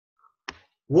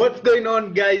What's going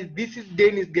on, guys? This is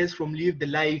Dennis, guys, from Live the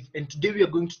Life, and today we are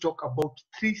going to talk about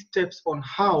 3 steps on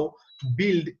how to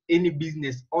build any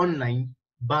business online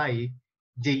by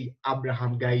Jay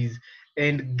Abraham, guys.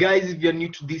 And guys, if you're new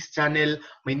to this channel,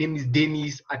 my name is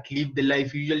Dennis at Live the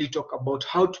Life. We usually talk about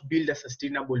how to build a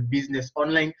sustainable business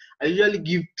online. I usually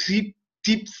give 3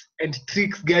 tips and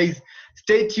tricks, guys.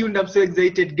 Stay tuned. I'm so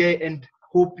excited, guys, and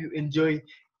hope you enjoy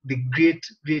the great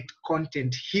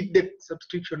content. Hit the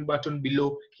subscription button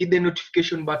below, hit the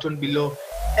notification button below,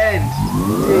 and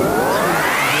stay tuned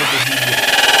to enjoy the video.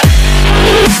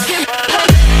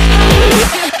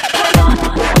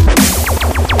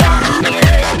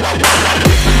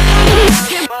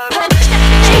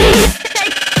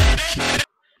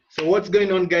 So what's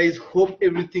going on, guys? Hope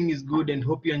everything is good and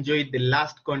hope you enjoyed the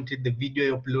last content, the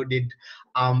video I uploaded.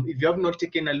 If you have not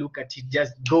taken a look at it,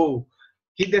 just go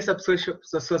hit the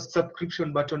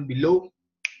subscription button below,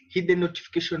 hit the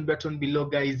notification button below,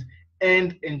 guys,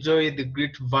 and enjoy the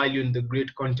great value and the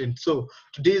great content. So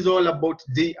today is all about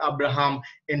Jay Abraham,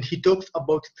 and he talks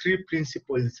about 3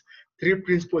 principles. 3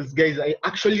 principles, guys. I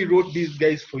actually wrote these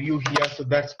guys for you here so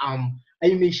that I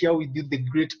may share with you the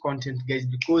great content, guys,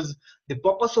 because the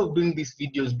purpose of doing these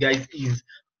videos, guys, is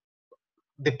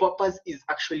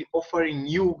actually offering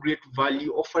you great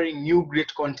value, offering you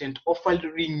great content,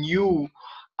 offering you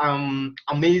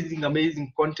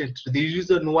amazing content. The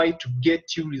reason why, to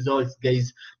get you results,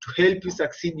 guys, to help you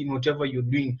succeed in whatever you're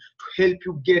doing, to help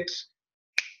you get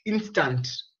instant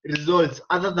results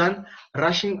other than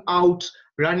rushing out,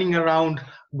 running around,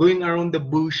 going around the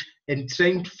bush and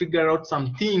trying to figure out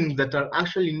some things that are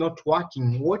actually not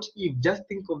working. What if, just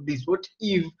think of this, what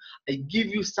if I give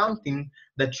you something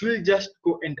that you'll just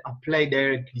go and apply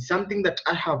directly, something that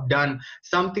I have done,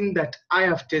 something that I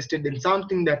have tested, and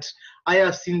something that I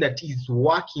have seen that is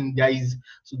working, guys,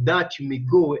 so that you may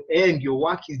go and your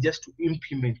work is just to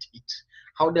implement it.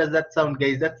 How does that sound,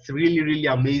 guys? That's really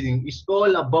amazing. It's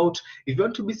all about, if you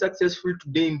want to be successful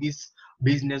today in this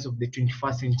business of the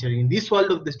 21st century, in this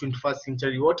world of the 21st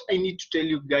century, what I need to tell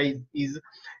you, guys, is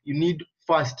you need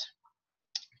first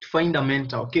to find a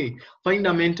mentor. Okay, find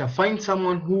a mentor, find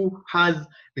someone who has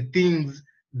the things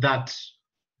that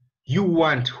you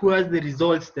want, who has the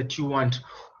results that you want,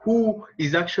 who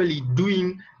is actually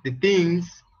doing the things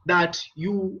that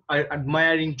you are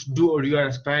admiring to do or you are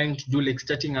aspiring to do, like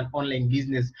starting an online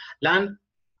business. Learn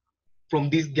from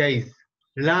these guys,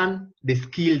 learn the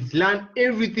skills, learn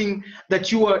everything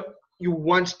that you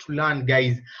want to learn,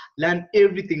 guys. Learn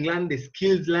everything, learn the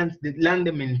skills, learn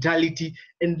the mentality,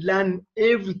 and learn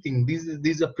everything. This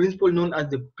is a principle known as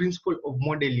the principle of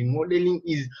modeling. Modeling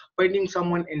is finding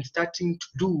someone and starting to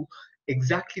do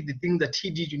exactly the thing that he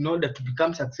did in order to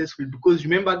become successful. Because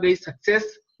remember, guys, success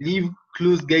leave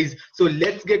clues, guys. So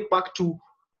let's get back to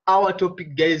our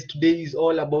topic, guys. Today is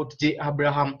all about Jay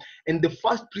Abraham, and the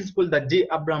first principle that Jay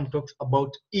Abraham talks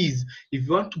about is, if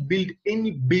you want to build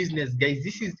any business, guys,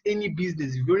 this is any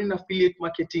business. If you're in affiliate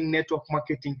marketing, network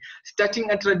marketing, starting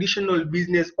a traditional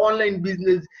business, online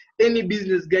business, any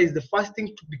business, guys, the first thing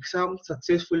to become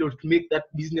successful or to make that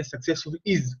business successful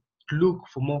is to look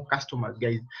for more customers,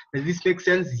 guys. Does this make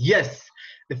sense? Yes.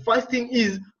 The first thing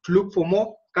is to look for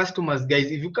more customers,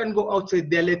 guys. If you can go outside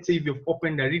there, let's say if you've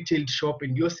opened a retail shop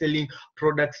and you're selling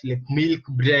products like milk,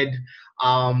 bread,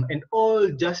 and all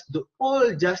just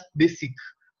basic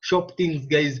shop things,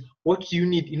 guys, what do you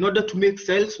need in order to make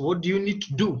sales? What do you need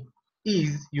to do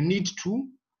is you need to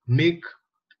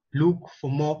look for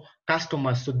more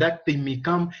customers so that they may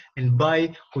come and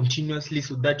buy continuously,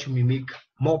 so that you may make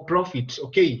more profit.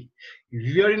 Okay,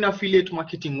 if you're in affiliate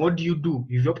marketing, what do?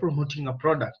 If you're promoting a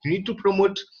product, you need to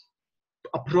promote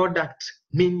a product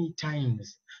many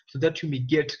times so that you may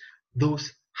get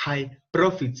those high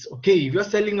profits. Okay, if you're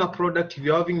selling a product, if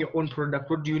you're having your own product,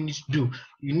 what do?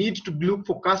 You need to look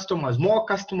for customers, more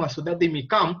customers, so that they may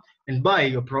come and buy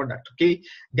your product. Okay,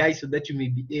 guys, so that you may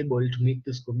be able to make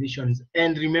those commissions.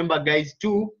 And remember, guys,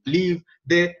 to live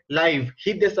the live,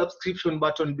 hit the subscription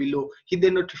button below, hit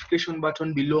the notification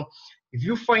button below. If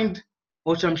you find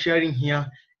what I'm sharing here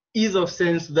is of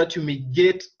sense, so that you may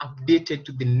get updated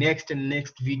to the next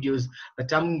videos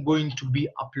that I'm going to be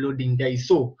uploading, guys.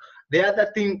 So the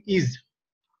other thing is,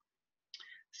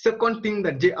 second thing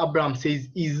that Jay Abraham says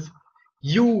is,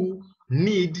 you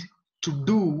need to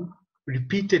do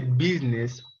repeated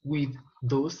business with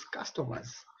those customers.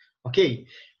 Okay,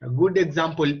 a good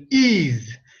example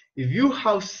is, if you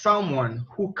have someone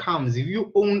who comes, if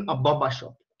you own a barber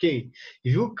shop, okay,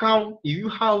 if you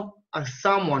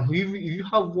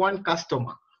have one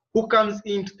customer who comes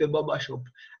into the barber shop,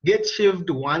 gets shaved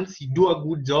once, you do a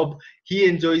good job, he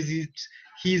enjoys it,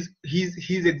 he's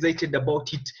excited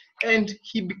about it, and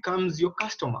he becomes your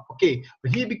customer. Okay,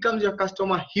 when he becomes your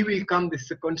customer, he will come the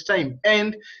second time,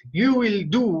 and you will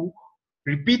do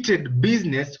repeated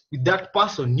business with that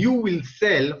person. You will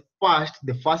sell first,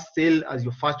 the first sale as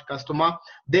your first customer,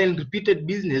 then repeated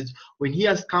business when he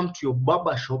has come to your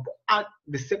barber shop. At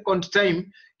the second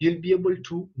time, you'll be able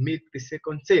to make the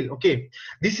second sale. Okay,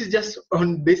 this is just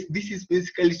on base. This is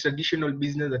basically traditional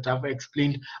business that I've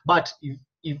explained. But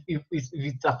if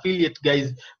it's affiliate,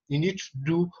 guys, you need to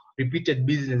do repeated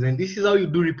business, and this is how you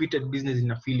do repeated business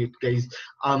in affiliate, guys.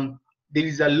 There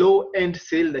is a low end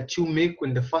sale that you make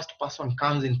when the first person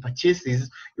comes and purchases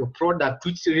your product,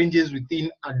 which ranges within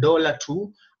 $1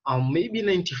 to maybe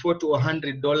 $94 to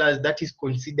 $100. That is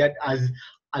considered as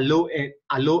a low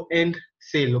end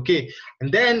sale. Okay, and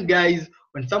then, guys,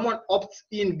 when someone opts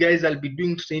in, guys, I'll be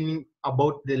doing training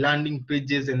about the landing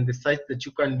pages and the sites that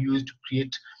you can use to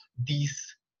create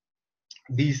these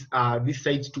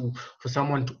sites for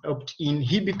someone to opt in.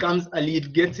 He becomes a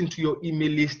lead, gets into your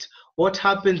email list. What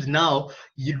happens now?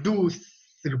 You do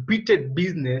repeated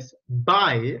business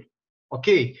by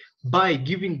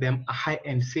giving them a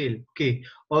high-end sale, okay,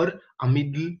 or a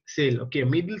middle sale. Okay, a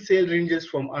middle sale ranges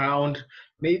from around,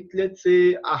 maybe, let's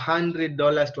say, $100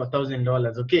 to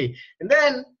 $1,000. Okay, and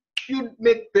then you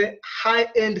make the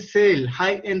high-end sale.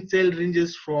 High-end sale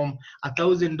ranges from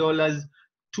 $1,000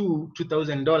 to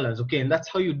 $2,000. Okay, and that's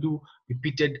how you do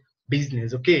repeated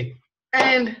business. Okay,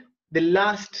 and the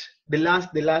last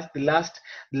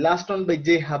one by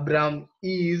Jay Abraham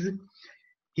is,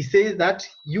 he says that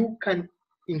you can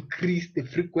increase the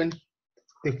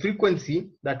frequency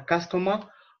that customer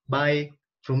buy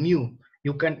from you.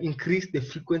 You can increase the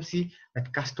frequency that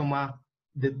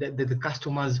the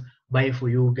customers buy for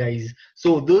you, guys.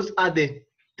 So those are the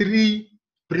 3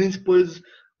 principles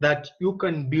that you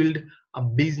can build a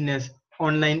business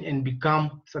online and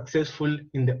become successful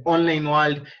in the online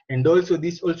world. And also,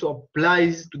 this also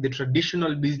applies to the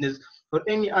traditional business or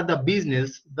any other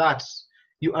business that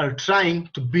you are trying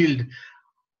to build.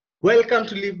 Welcome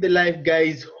to Live the Life,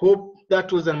 guys. Hope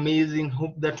that was amazing.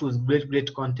 Hope that was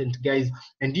great content, guys.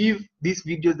 And if these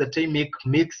videos that I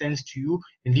make sense to you,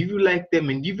 and if you like them,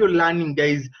 and if you're learning,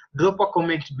 guys, drop a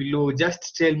comment below.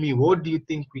 Just tell me, what do you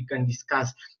think we can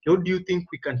discuss? What do you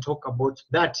think we can talk about?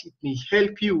 That it may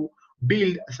help you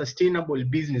build a sustainable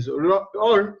business.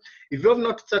 Or if you have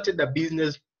not started a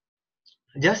business,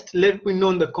 just let me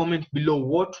know in the comment below.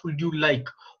 What would you like?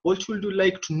 What would you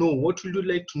like to know? What would you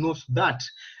like to know, so that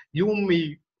you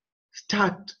may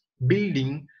start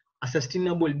building a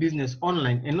sustainable business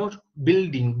online, and not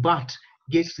building but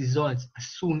get results as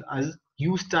soon as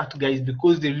you start, guys.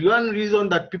 Because the one reason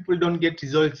that people don't get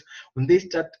results when they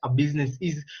start a business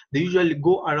is they usually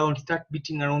go around, start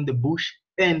beating around the bush,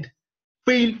 and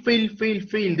fail.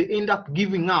 They end up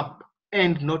giving up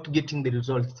and not getting the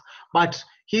results. But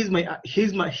here's my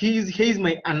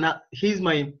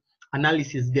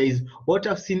analysis, guys. What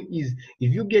I've seen is,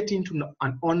 if you get into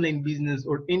an online business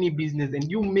or any business and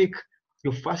you make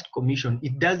your first commission,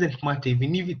 it doesn't matter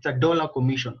even if it's $1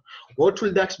 commission. What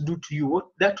will that do to you? What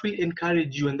that will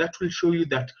encourage you, and that will show you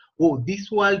that, oh,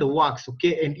 this world works.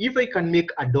 Okay, and if I can make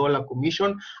 $1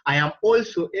 commission, I am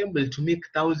also able to make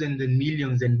thousands and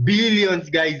millions and billions,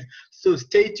 guys. So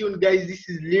stay tuned, guys. This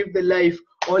is Live the Life.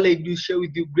 All I do is share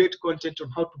with you great content on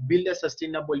how to build a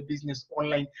sustainable business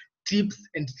online, tips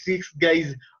and tricks,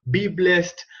 guys. Be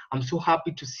blessed. I'm so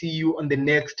happy to see you on the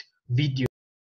next video.